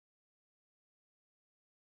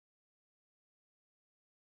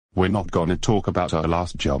We're not gonna talk about our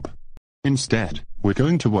last job. Instead, we're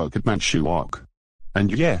going to work at Manchu.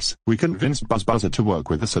 And yes, we convinced Buzzard to work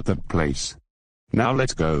with us at that place. Now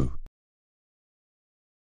let's go.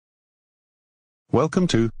 Welcome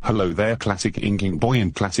to, hello there Classic Inkling Boy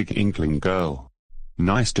and Classic Inkling Girl.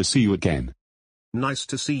 Nice to see you again. Nice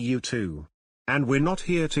to see you too. And we're not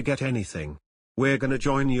here to get anything. We're gonna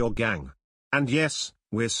join your gang. And yes,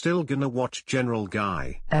 we're still gonna watch General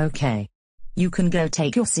Guy. Okay. You can go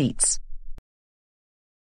take your seats.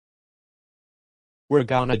 We're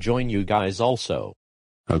gonna join you guys also.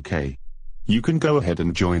 Okay. You can go ahead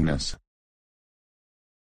and join us.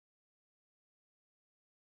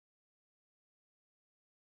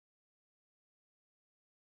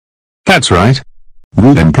 That's right.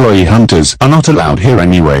 Rude employee hunters are not allowed here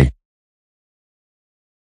anyway.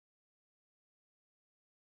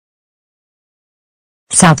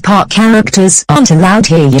 South Park characters aren't allowed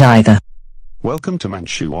here either. Welcome to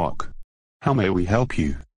Manchu. How may we help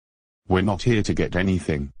you? We're not here to get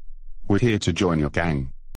anything. We're here to join your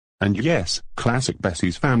gang. And yes, Classic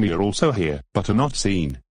Bessie's family are also here, but are not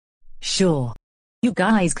seen. Sure. You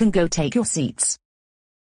guys can go take your seats.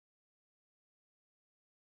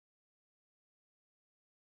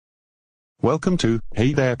 Welcome to,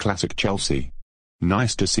 hey there Classic Chelsea.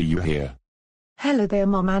 Nice to see you here. Hello there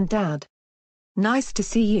Mom and Dad. Nice to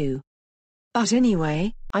see you. But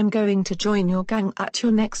anyway, I'm going to join your gang at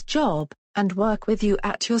your next job, and work with you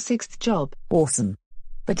at your 6th job. Awesome.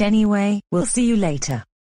 But anyway, we'll see you later.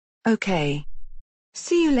 Okay.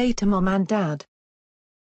 See you later Mom and Dad.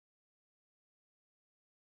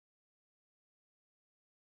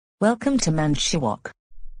 Welcome to Manchu.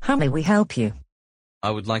 How may we help you?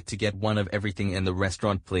 I would like to get one of everything in the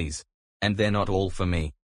restaurant please. And they're not all for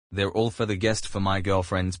me. They're all for the guest for my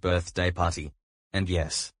girlfriend's birthday party. And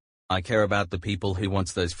yes, I care about the people who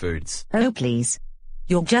wants those foods. Oh please.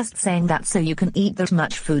 You're just saying that so you can eat that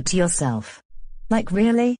much food to yourself. Like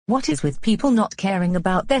really, what is with people not caring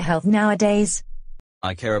about their health nowadays?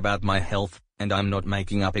 I care about my health, and I'm not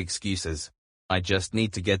making up excuses. I just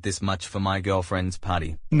need to get this much for my girlfriend's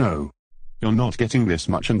party. No. You're not getting this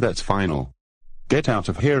much and that's final. Get out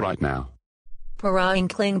of here right now. Para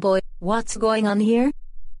Inkling Boy, what's going on here?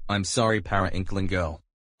 I'm sorry Para Inkling Girl.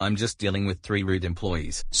 I'm just dealing with 3 rude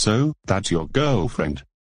employees. So, that's your girlfriend?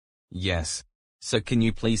 Yes. So can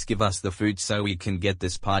you please give us the food so we can get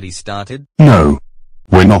this party started? No.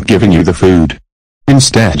 We're not giving you the food.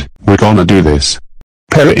 Instead, we're gonna do this.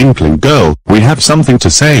 Para Inkling Girl, we have something to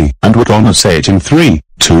say, and we're gonna say it in 3,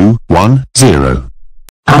 2, 1, 0.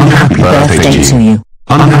 Happy birthday to you.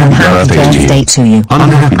 Happy birthday to you.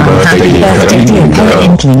 Happy birthday to you, Para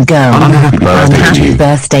Inkling Girl. Happy birthday to you. Happy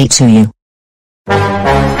birthday to you.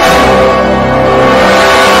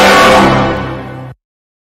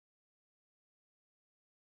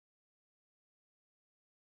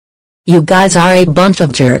 You guys are a bunch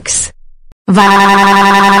of jerks. You're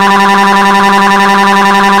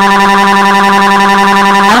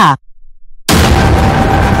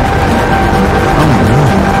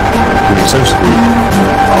so sweet.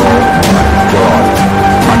 Oh my god.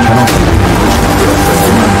 I cannot believe you wished my girlfriend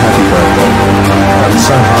a happy birthday. That's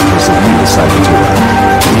so heartless of you to say to her.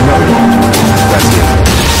 You know what? That's it.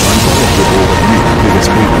 I'm gonna give all of you the biggest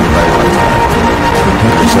people they won't have. The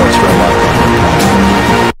people search for a lifetime.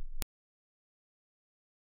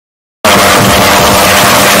 Please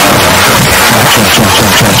stop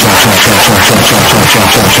listening. You're all hurting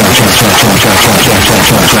your exes.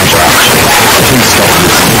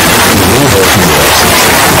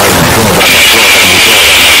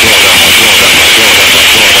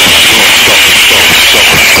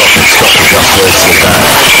 Stop it, just words like that.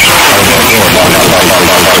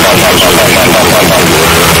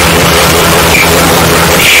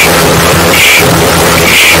 Oh my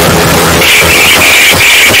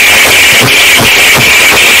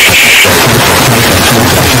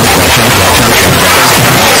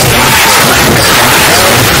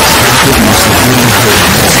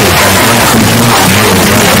god.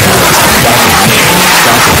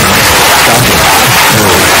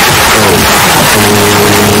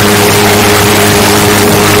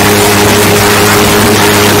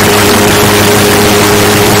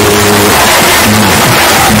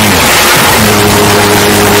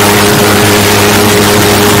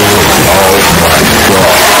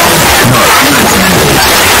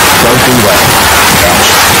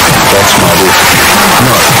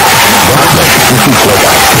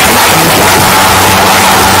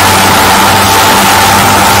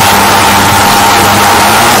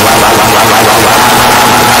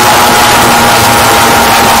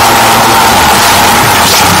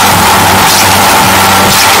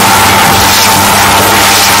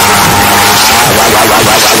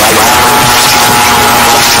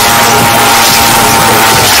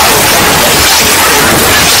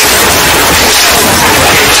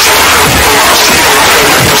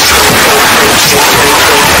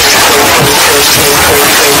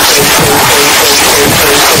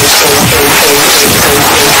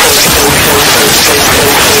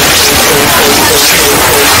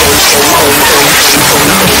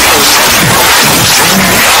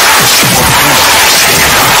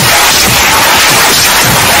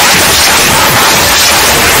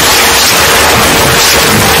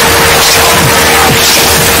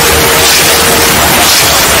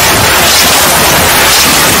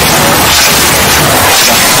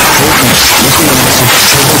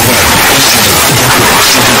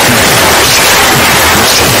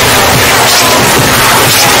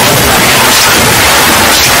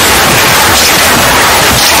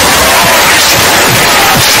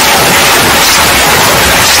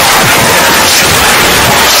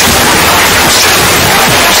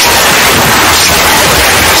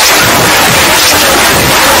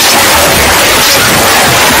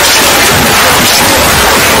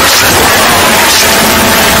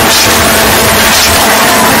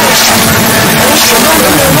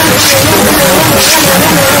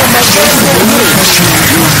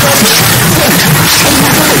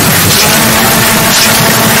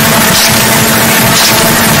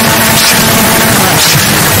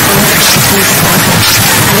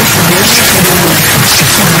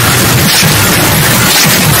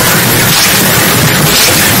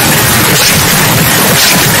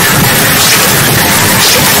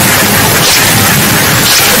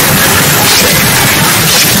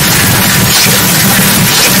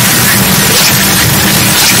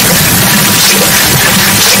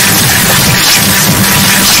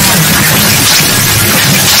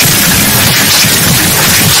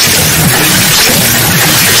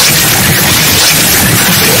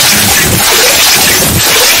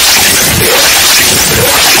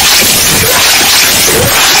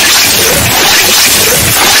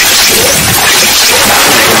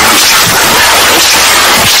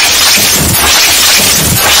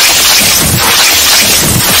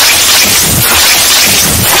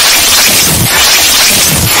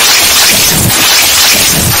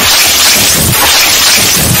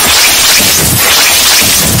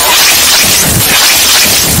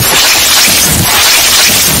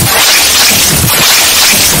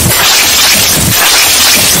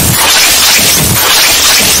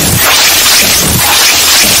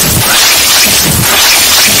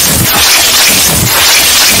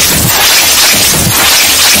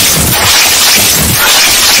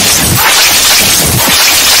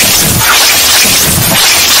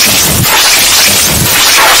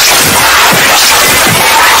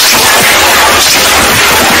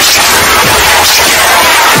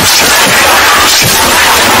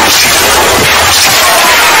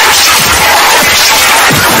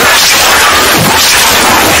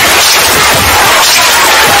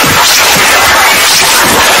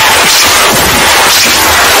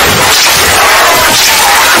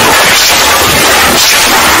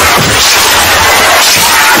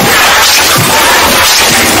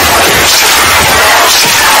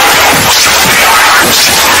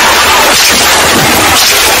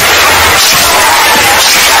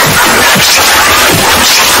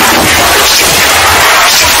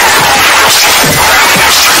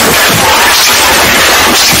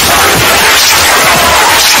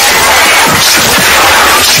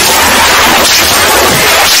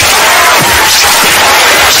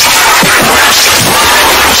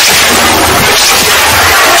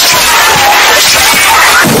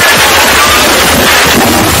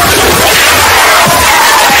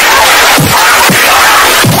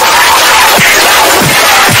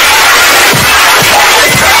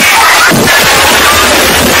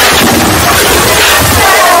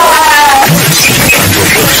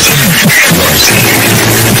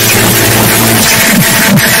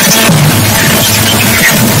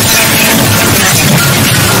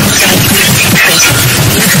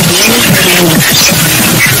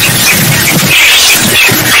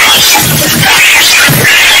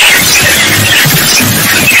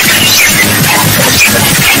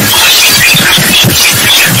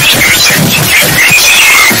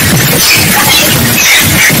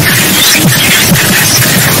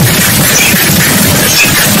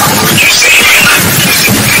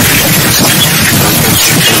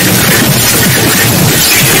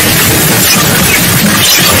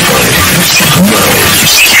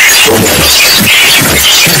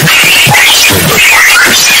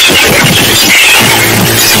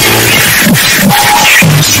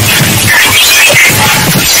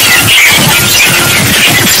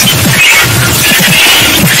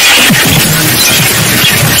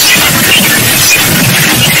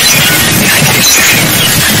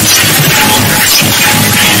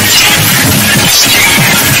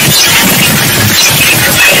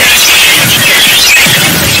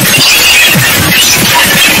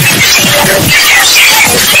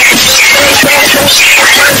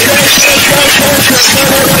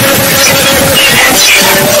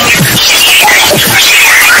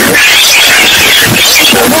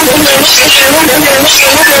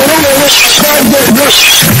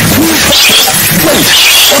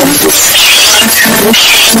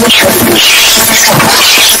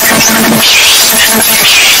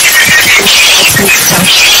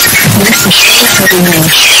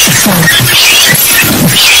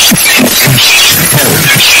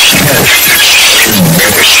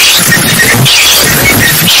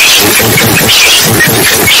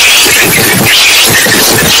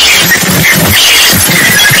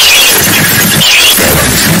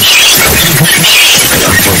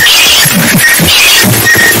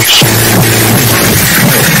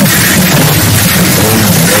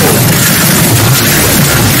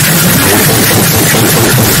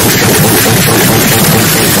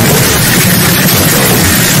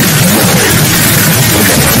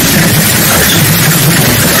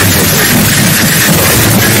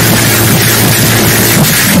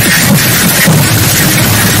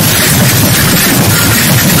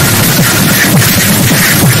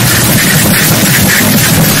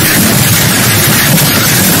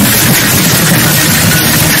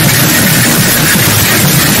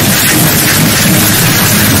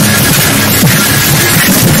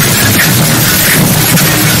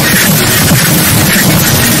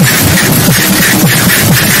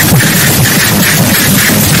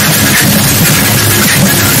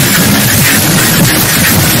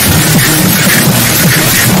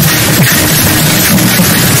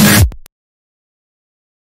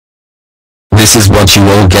 This is what you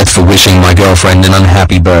all get for wishing my girlfriend an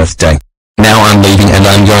unhappy birthday. Now I'm leaving and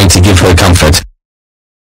I'm going to give her comfort.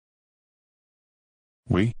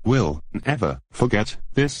 We will never forget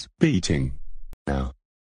this beating. Now,